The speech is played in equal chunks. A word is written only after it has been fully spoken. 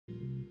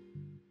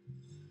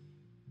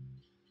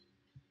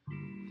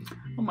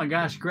Oh my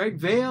gosh, Greg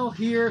Vail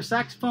here,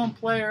 saxophone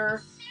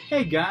player.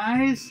 Hey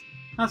guys,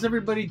 how's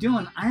everybody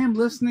doing? I am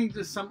listening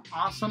to some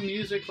awesome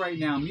music right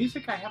now.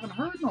 Music I haven't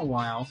heard in a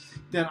while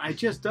that I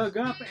just dug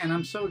up and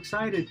I'm so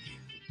excited.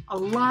 A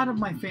lot of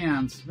my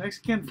fans,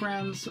 Mexican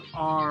friends,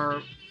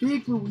 are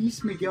big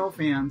Luis Miguel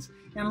fans,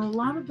 and a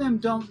lot of them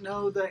don't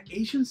know the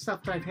Asian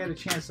stuff that I've had a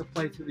chance to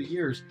play through the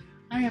years.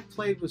 I have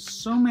played with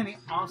so many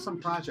awesome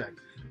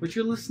projects. What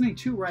you're listening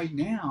to right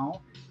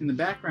now in the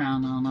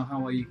background, I don't know how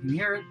well you can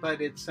hear it, but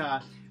it's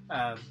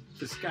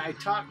this guy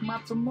TAK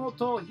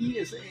Matsumoto. He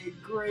is a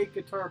great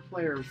guitar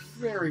player,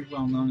 very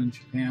well known in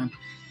Japan,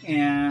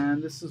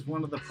 and this is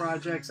one of the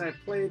projects I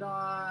played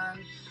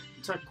on.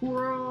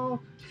 Takuro,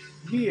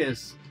 he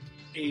is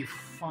a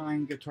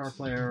fine guitar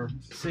player,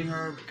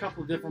 singer, a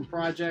couple of different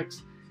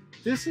projects.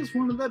 This is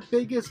one of the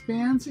biggest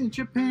bands in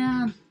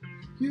Japan.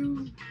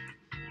 You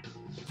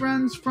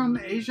friends from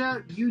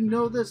Asia, you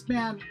know this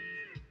band.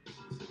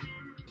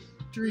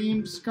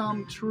 Dreams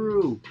come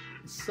true.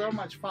 So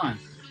much fun.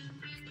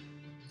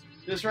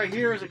 This right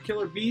here is a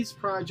Killer Bees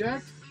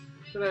project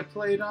that I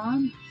played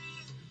on.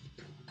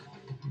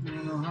 I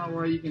don't know how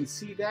well you can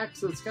see that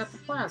because it's got the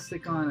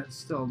plastic on it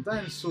still.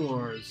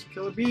 Dinosaurs,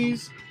 Killer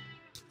Bees,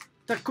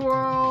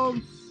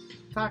 Takuro,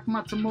 TAK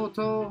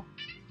Matsumoto.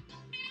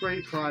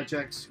 Great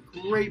projects.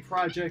 Great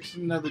projects.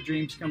 Another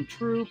Dreams Come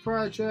True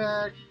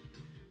project.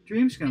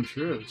 Dreams Come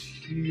True. It's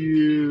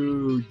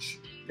huge.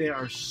 They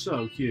are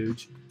so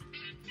huge.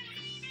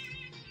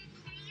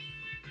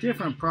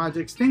 Different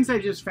projects, things I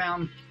just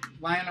found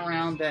lying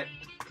around that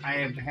I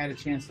have had a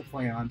chance to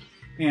play on,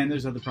 and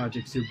there's other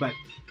projects too, but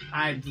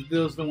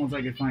those are the ones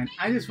I could find.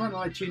 I just want to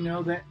let you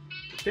know that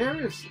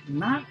there is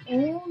not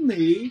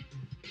only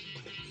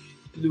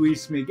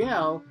Luis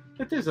Miguel,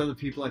 but there's other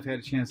people I've had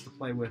a chance to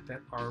play with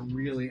that are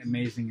really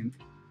amazing and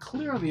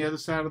clear on the other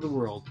side of the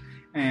world.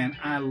 And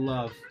I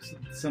love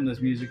some of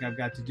this music I've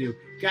got to do.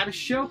 Got a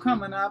show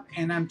coming up,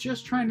 and I'm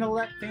just trying to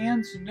let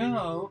fans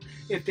know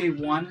if they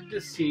wanted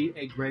to see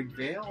a Greg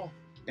Vail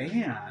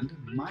band.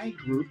 My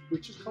group,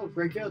 which is called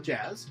Greg Vail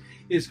Jazz,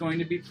 is going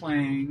to be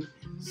playing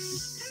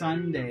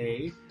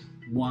Sunday,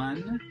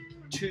 1,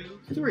 2,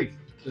 3,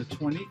 the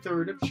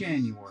 23rd of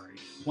January.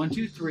 1,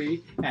 2,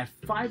 3 at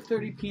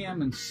 5:30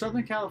 p.m. in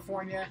Southern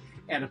California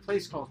at a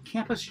place called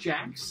Campus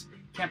Jacks.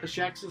 Campus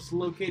Jacks is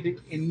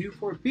located in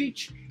Newport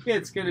Beach.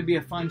 It's going to be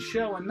a fun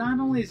show, and not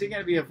only is it going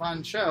to be a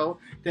fun show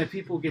that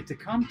people get to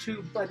come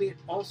to, but it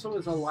also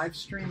is a live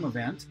stream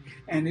event,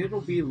 and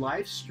it'll be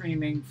live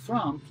streaming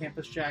from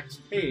Campus Jacks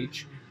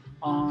page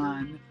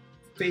on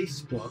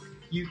Facebook.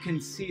 You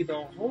can see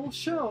the whole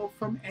show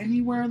from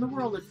anywhere in the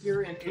world. If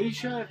you're in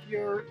Asia, if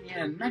you're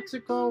in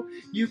Mexico,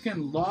 you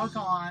can log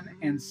on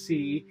and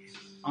see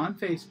on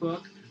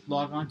Facebook.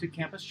 Log on to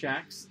Campus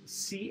Jacks,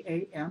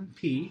 CampusJax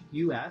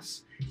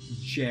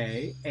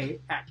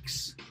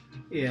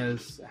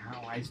is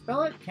how I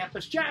spell it,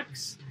 Campus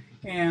Jacks.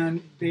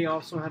 And they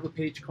also have a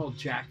page called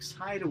Jack's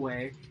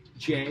Hideaway,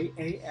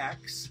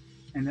 Jax,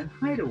 and then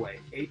Hideaway,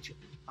 Hideawa.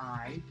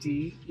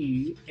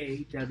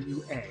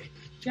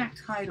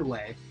 Jack's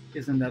Hideaway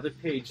is another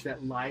page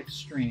that live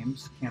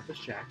streams Campus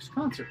Jacks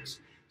concerts.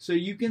 So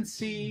you can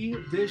see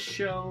this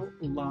show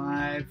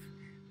live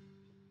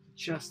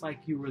just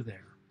like you were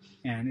there.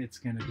 And it's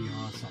going to be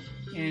awesome.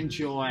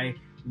 Enjoy.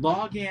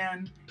 Log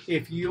in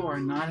if you are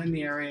not in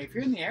the area. If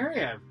you're in the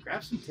area,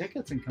 grab some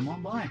tickets and come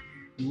on by.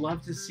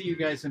 Love to see you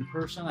guys in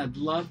person. I'd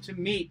love to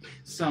meet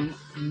some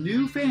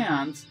new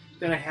fans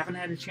that I haven't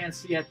had a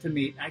chance yet to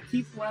meet. I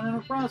keep running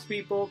across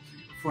people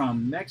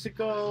from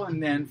Mexico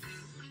and then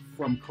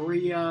from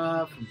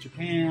Korea, from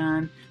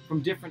Japan,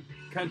 from different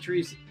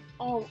countries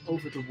all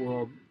over the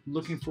world.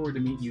 Looking forward to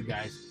meeting you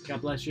guys.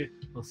 God bless you.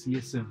 We'll see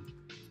you soon.